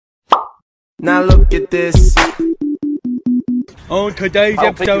Now look at this. On today's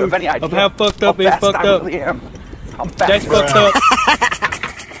episode of How Fucked Up Is Fucked Up. That's fucked up.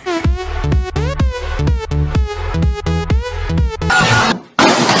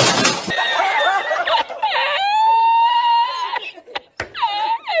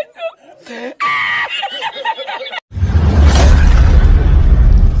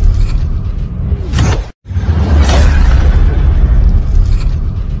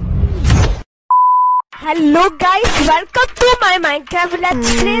 Hello guys, welcome to my Minecraft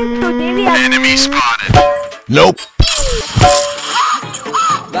Let's Play. Today we are enemy spotted. Nope.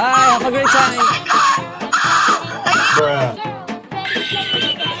 Bye, have a great time. Bruh.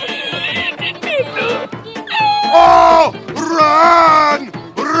 Oh! Run!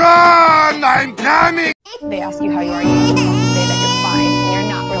 Run! I'm coming! They ask you how you are, you say that you're fine, and you're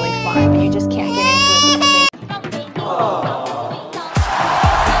not really fine, but you just can't get into it because they... Oh.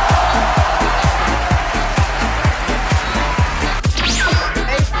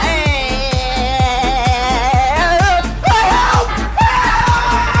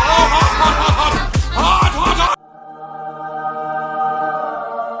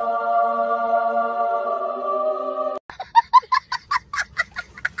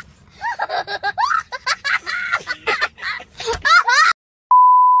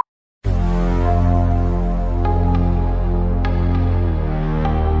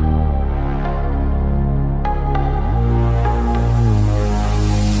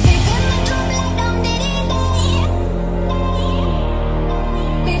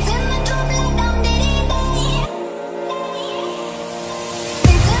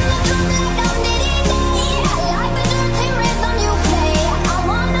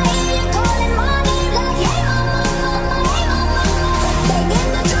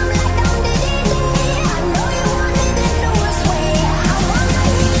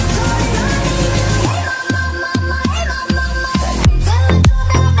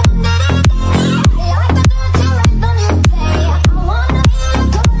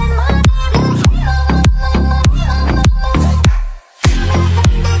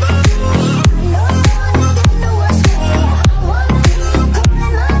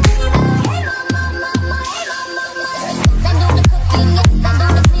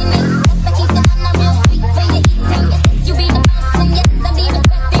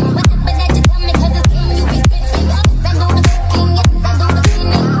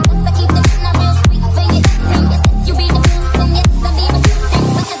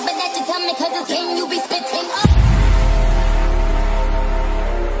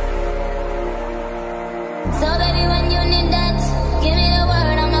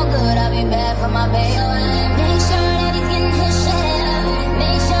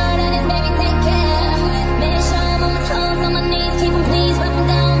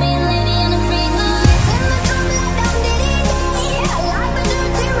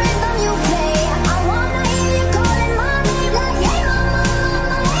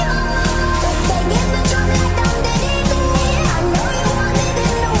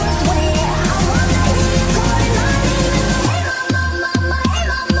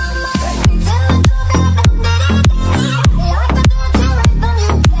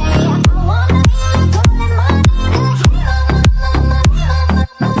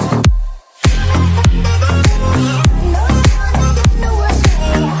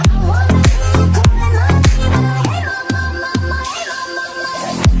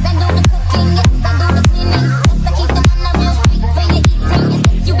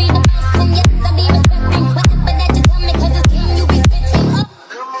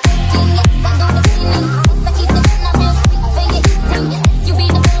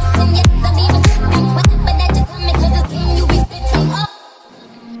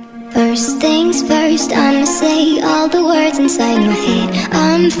 First things first, I'ma say all the words inside my head.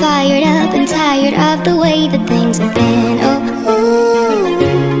 I'm fired up and tired of the way that things have been. Oh, ooh,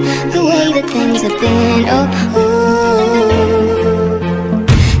 the way that things have been. Oh, ooh.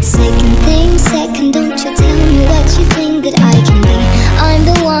 Second thing second, don't you tell me what you think that I can be. I'm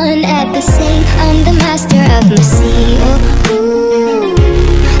the one at the same, I'm the master of my sea. Oh, ooh,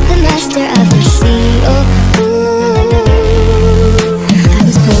 the master of my sea. Oh,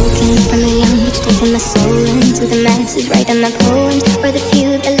 taking my soul into the masses, writing my poems for the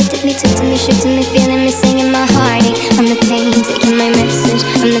few that looked at me, took to me, shook to me, feeling me, singing my heartache. From the pain, taking my message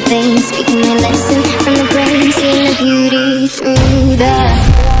from the veins, speaking my lesson from the brain, seeing the beauty through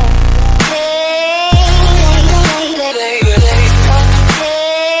the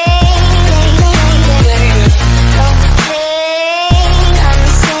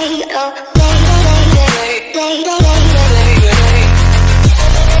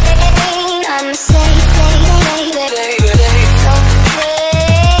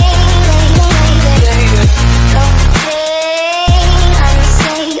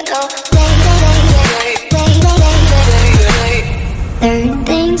Third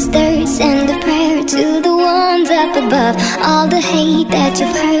things third, send a prayer to the ones up above. All the hate that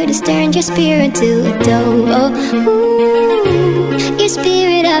you've heard has turned your spirit to a dove. Oh, ooh, your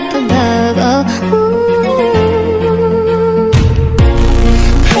spirit up above. Oh, ooh.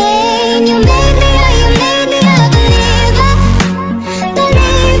 Pain, you made me, oh, you made me a believer,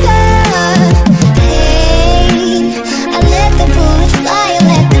 believer. Pain, I let the bullets fly, I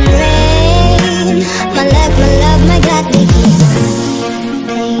let them rain. My luck, my love, my God, they keep.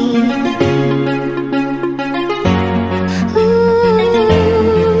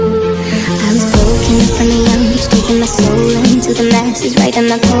 My soul into the masses, writing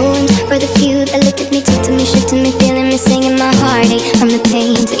my poems for the few that looked at me, took to me, shook to me, feeling me, singing my heartache from the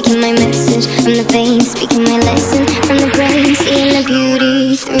pain, taking my message from the veins, speaking my lesson from the brain, seeing the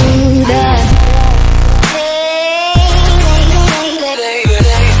beauty through the